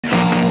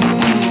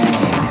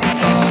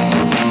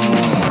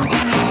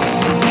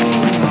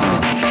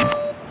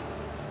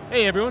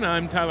Hey everyone,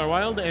 I'm Tyler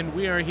Wilde, and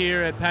we are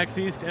here at PAX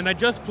East, and I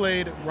just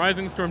played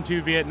Rising Storm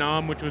 2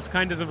 Vietnam, which was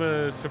kind of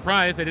a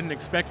surprise. I didn't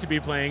expect to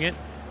be playing it.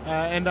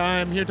 And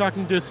I'm here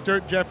talking to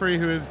Sturt Jeffrey,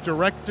 who is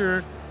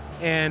director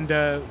and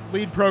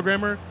lead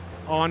programmer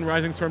on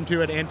Rising Storm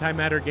 2 at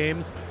Antimatter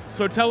Games.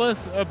 So tell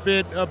us a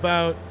bit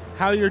about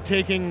how you're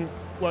taking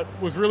what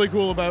was really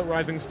cool about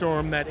Rising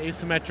Storm, that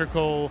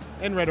asymmetrical,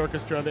 and Red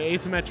Orchestra, the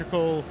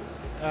asymmetrical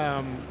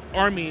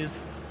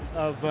armies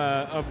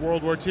of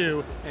World War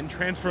II, and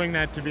transferring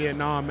that to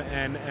Vietnam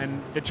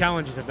and the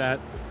challenges of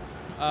that.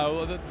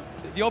 Well,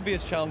 the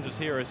obvious challenges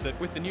here is that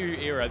with the new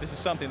era, this is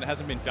something that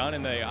hasn't been done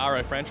in the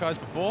RO franchise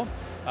before.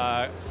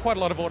 Quite a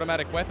lot of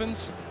automatic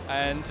weapons,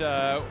 and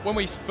when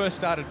we first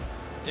started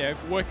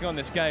working on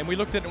this game, we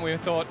looked at it and we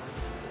thought,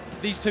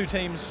 these two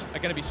teams are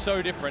going to be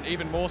so different,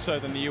 even more so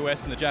than the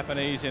US and the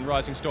Japanese in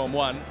Rising Storm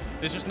 1.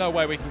 There's just no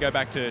way we can go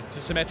back to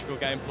symmetrical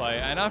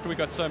gameplay. And after we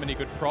got so many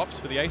good props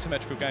for the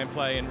asymmetrical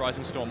gameplay in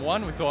Rising Storm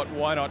 1, we thought,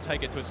 why not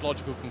take it to its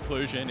logical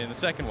conclusion in the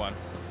second one?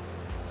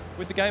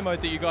 With the game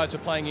mode that you guys are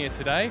playing here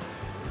today,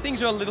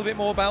 things are a little bit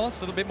more balanced,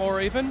 a little bit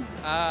more even.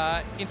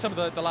 In some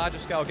of the larger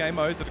scale game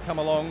modes that have come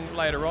along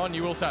later on,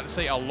 you will start to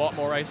see a lot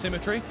more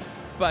asymmetry.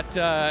 But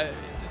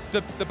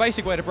the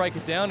basic way to break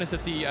it down is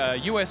that the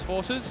US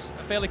forces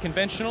are fairly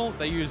conventional.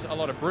 They use a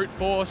lot of brute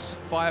force,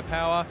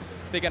 firepower.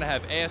 They're going to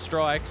have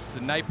airstrikes,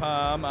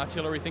 napalm,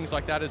 artillery, things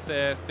like that as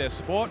their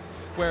support.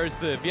 Whereas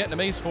the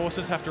Vietnamese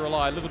forces have to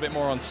rely a little bit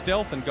more on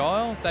stealth and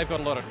guile. They've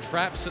got a lot of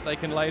traps that they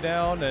can lay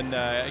down and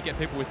get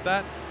people with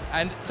that.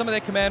 And some of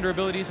their commander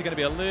abilities are going to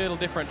be a little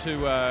different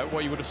to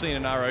what you would have seen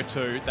in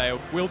RO2. They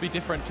will be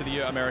different to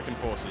the American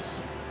forces.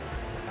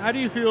 How do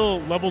you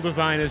feel level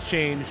design has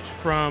changed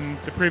from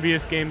the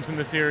previous games in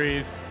the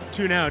series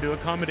to now to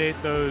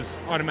accommodate those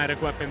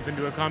automatic weapons and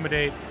to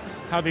accommodate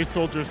how these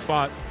soldiers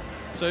fought?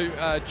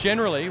 So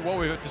generally, what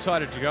we've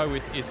decided to go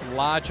with is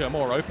larger,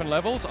 more open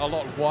levels, a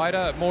lot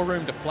wider, more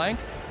room to flank.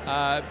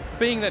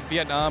 Being that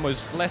Vietnam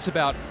was less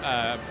about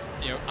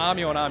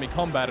army-on-army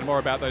combat and more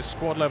about those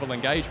squad-level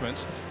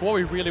engagements, what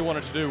we really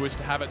wanted to do was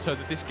to have it so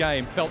that this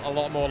game felt a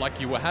lot more like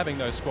you were having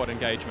those squad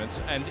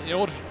engagements. And in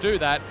order to do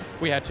that,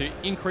 we had to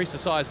increase the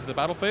size of the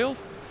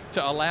battlefield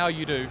to allow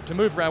you to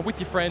move around with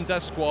your friends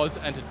as squads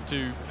and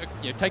to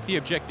take the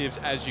objectives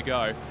as you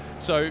go.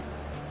 So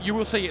you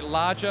will see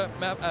larger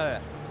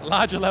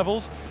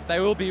levels.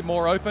 They will be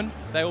more open,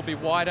 they will be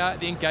wider,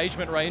 the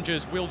engagement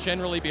ranges will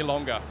generally be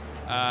longer.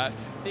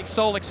 The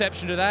sole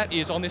exception to that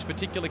is on this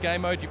particular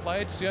game mode you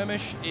played,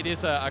 Skirmish. It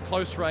is a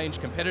close-range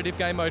competitive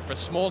game mode for a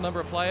small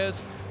number of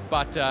players,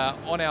 but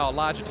on our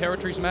larger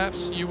territories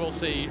maps, you will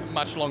see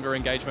much longer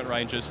engagement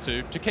ranges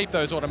to keep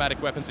those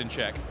automatic weapons in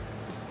check.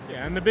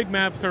 Yeah, and the big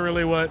maps are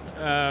really what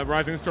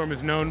Rising Storm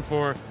is known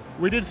for.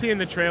 We did see in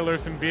the trailer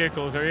some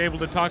vehicles. Are you able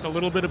to talk a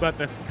little bit about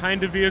this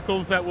kind of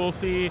vehicles that we'll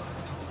see?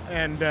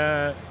 And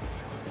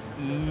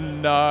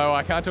no,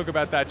 I can't talk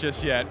about that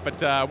just yet,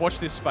 but watch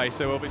this space.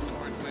 There will be some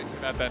more information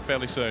about that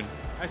fairly soon.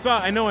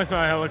 I know I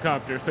saw a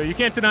helicopter, so you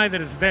can't deny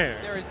that it's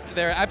there.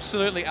 There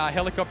absolutely are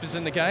helicopters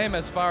in the game.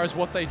 As far as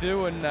what they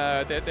do and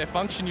their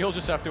function, you'll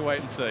just have to wait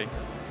and see.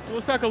 So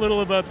let's talk a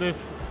little about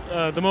this,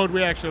 the mode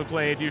we actually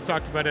played. You've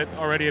talked about it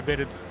already a bit.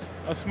 It's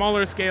a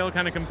smaller scale,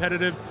 kind of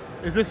competitive.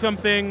 Is this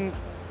something,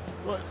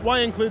 why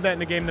include that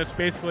in a game that's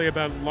basically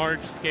about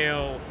large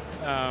scale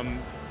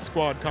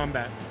squad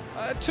combat?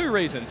 Two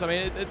reasons. I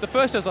mean, the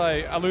first, as I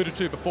alluded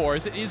to before,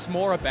 is it is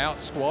more about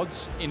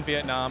squads in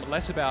Vietnam,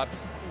 less about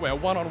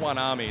one-on-one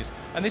armies.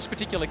 And this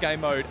particular game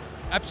mode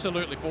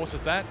absolutely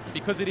forces that.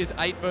 Because it is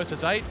 8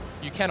 versus 8,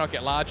 you cannot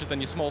get larger than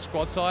your small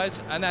squad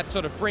size, and that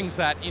sort of brings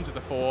that into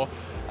the fore.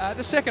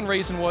 The second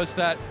reason was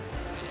that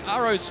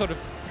RO's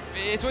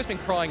it's always been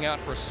crying out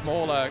for a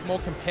smaller, more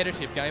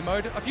competitive game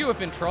mode. A few have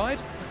been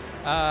tried,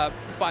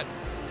 but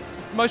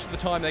most of the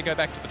time they go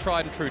back to the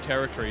tried and true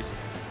territories.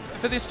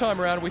 For this time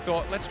around, we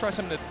thought, let's try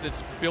something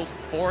that's built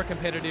for a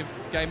competitive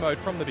game mode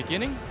from the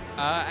beginning,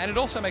 and it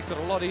also makes it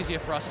a lot easier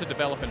for us to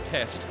develop and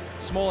test.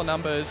 Smaller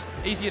numbers,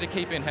 easier to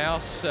keep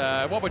in-house.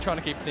 What we're trying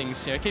to keep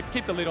things,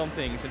 keep the lid on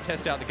things and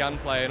test out the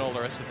gunplay and all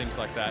the rest of things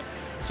like that.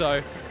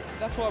 So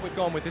that's why we've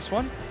gone with this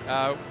one.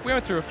 We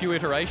went through a few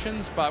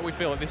iterations, but we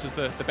feel that this is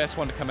the best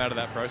one to come out of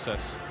that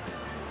process.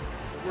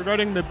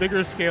 Regarding the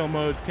bigger scale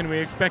modes, can we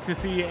expect to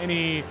see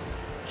any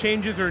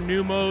changes or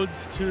new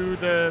modes to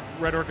the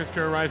Red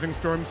Orchestra Rising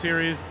Storm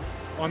series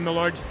on the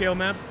large scale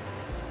maps?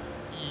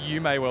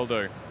 You may well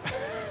do.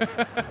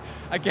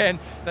 Again,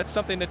 that's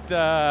something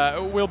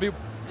that we'll be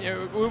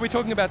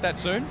talking about that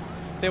soon.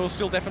 There will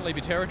still definitely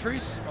be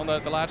territories on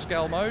the large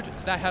scale mode.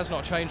 That has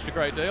not changed a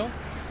great deal.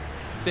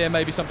 There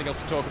may be something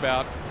else to talk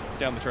about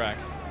down the track.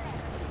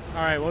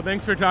 All right, well,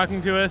 thanks for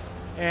talking to us.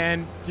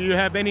 And do you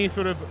have any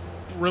sort of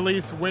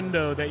release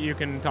window that you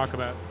can talk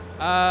about?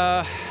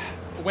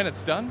 When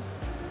it's done.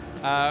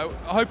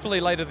 Hopefully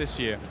later this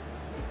year.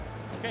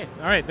 Okay,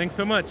 all right, thanks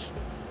so much.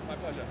 My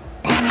pleasure.